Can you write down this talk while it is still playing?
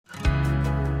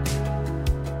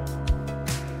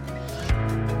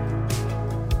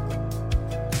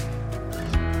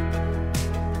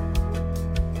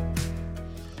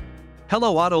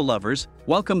Hello auto lovers,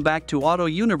 welcome back to Auto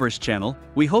Universe channel.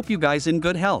 We hope you guys in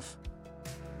good health.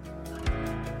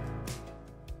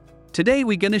 Today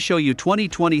we gonna show you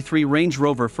 2023 Range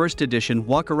Rover First Edition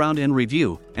Walkaround and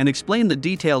review, and explain the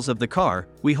details of the car.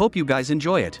 We hope you guys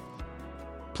enjoy it.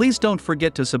 Please don't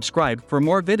forget to subscribe for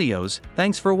more videos.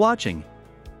 Thanks for watching.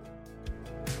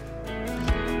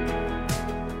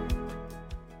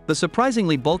 The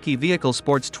surprisingly bulky vehicle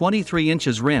sports 23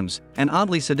 inches rims, an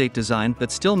oddly sedate design that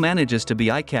still manages to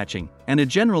be eye-catching, and a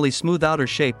generally smooth outer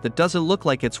shape that doesn't look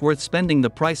like it's worth spending the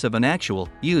price of an actual,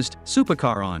 used,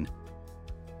 supercar on.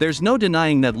 There's no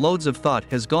denying that loads of thought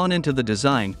has gone into the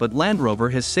design, but Land Rover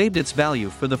has saved its value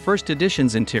for the first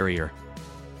edition's interior.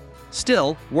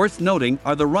 Still, worth noting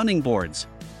are the running boards.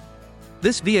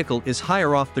 This vehicle is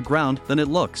higher off the ground than it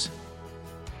looks.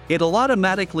 It'll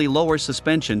automatically lower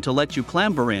suspension to let you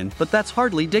clamber in, but that's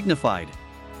hardly dignified.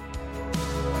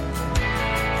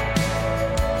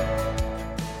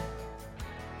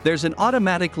 There's an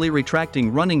automatically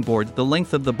retracting running board the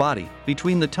length of the body,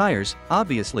 between the tires,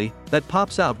 obviously, that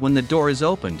pops out when the door is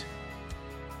opened.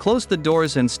 Close the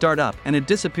doors and start up and it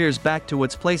disappears back to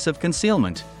its place of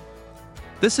concealment.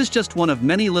 This is just one of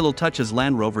many little touches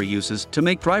Land Rover uses to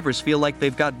make drivers feel like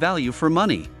they've got value for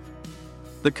money.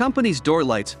 The company's door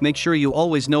lights make sure you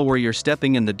always know where you're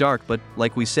stepping in the dark, but,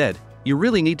 like we said, you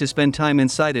really need to spend time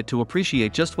inside it to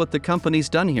appreciate just what the company's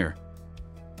done here.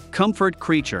 Comfort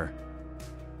creature.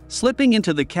 Slipping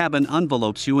into the cabin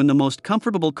envelopes you in the most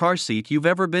comfortable car seat you've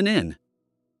ever been in.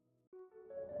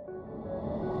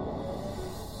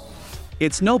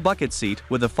 It's no bucket seat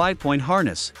with a 5-point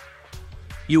harness.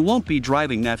 You won't be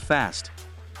driving that fast.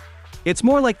 It's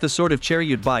more like the sort of chair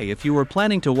you'd buy if you were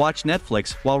planning to watch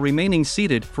Netflix while remaining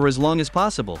seated for as long as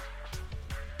possible.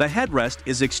 The headrest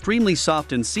is extremely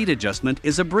soft and seat adjustment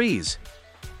is a breeze.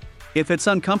 If it's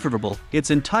uncomfortable,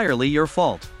 it's entirely your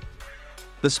fault.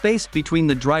 The space between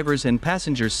the driver's and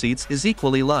passenger's seats is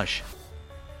equally lush.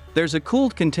 There's a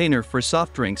cooled container for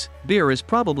soft drinks. Beer is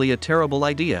probably a terrible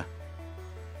idea.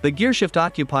 The gearshift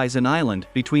occupies an island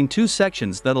between two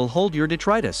sections that'll hold your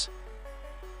detritus.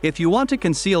 If you want to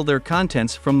conceal their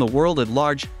contents from the world at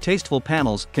large, tasteful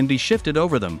panels can be shifted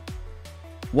over them.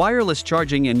 Wireless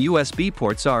charging and USB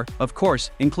ports are, of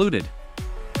course, included.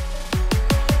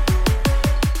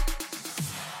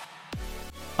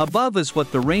 Above is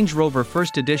what the Range Rover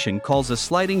First Edition calls a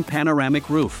sliding panoramic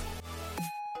roof.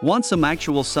 Want some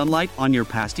actual sunlight on your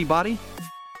pasty body?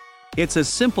 It's as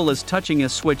simple as touching a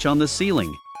switch on the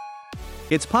ceiling.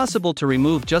 It's possible to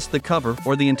remove just the cover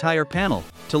or the entire panel,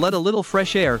 to let a little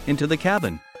fresh air into the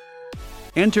cabin.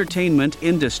 Entertainment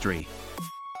industry.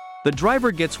 The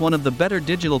driver gets one of the better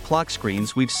digital clock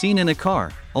screens we've seen in a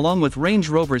car, along with Range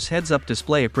Rover's heads-up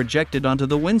display projected onto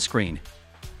the windscreen.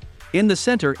 In the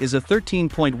center is a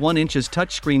 13.1 inches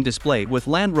touchscreen display with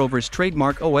Land Rover's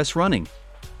trademark OS running.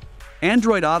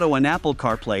 Android Auto and Apple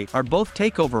CarPlay are both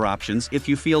takeover options if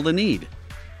you feel the need.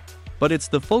 But it's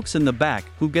the folks in the back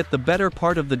who get the better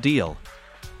part of the deal.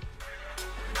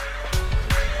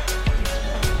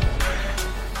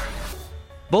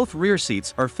 Both rear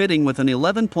seats are fitting with an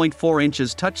 11.4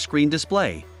 inches touchscreen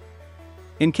display.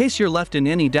 In case you're left in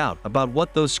any doubt about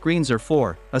what those screens are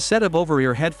for, a set of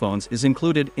over-ear headphones is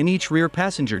included in each rear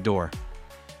passenger door.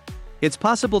 It's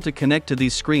possible to connect to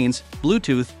these screens,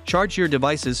 Bluetooth, charge your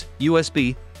devices,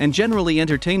 USB, and generally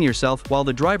entertain yourself while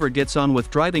the driver gets on with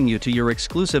driving you to your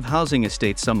exclusive housing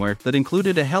estate somewhere that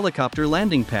included a helicopter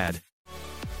landing pad.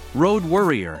 Road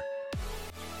warrior.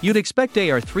 You'd expect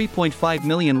AR 3.5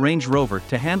 million Range Rover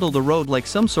to handle the road like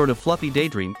some sort of fluffy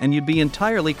daydream, and you'd be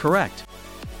entirely correct.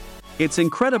 It's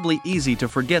incredibly easy to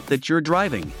forget that you're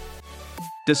driving.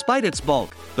 Despite its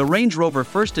bulk, the Range Rover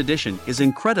First Edition is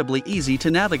incredibly easy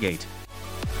to navigate.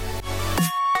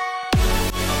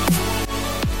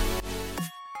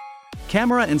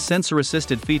 Camera and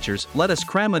sensor-assisted features let us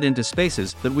cram it into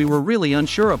spaces that we were really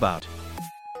unsure about.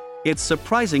 It's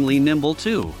surprisingly nimble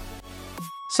too.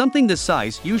 Something this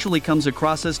size usually comes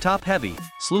across as top-heavy,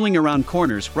 slewing around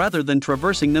corners rather than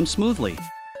traversing them smoothly.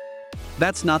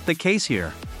 That's not the case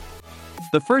here.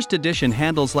 The First Edition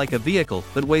handles like a vehicle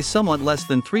that weighs somewhat less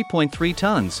than 3.3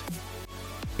 tons.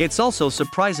 It's also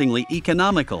surprisingly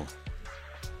economical.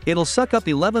 It'll suck up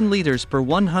 11 liters per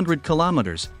 100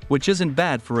 kilometers, which isn't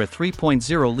bad for a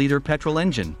 3.0-liter petrol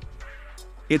engine.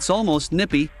 It's almost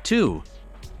nippy, too.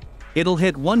 It'll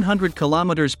hit 100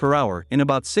 kilometers per hour in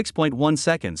about 6.1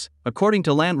 seconds. According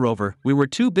to Land Rover, we were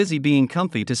too busy being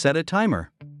comfy to set a timer.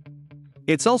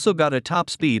 It's also got a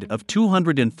top speed of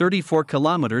 234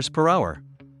 kilometers per hour.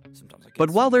 But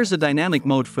while there's a dynamic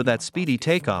mode for that speedy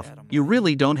takeoff, you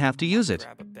really don't have to use it.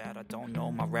 I don't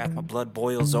know my wrath, my blood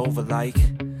boils over like,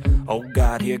 oh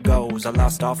God, here goes. I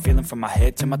lost all feeling from my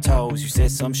head to my toes. You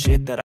said some shit that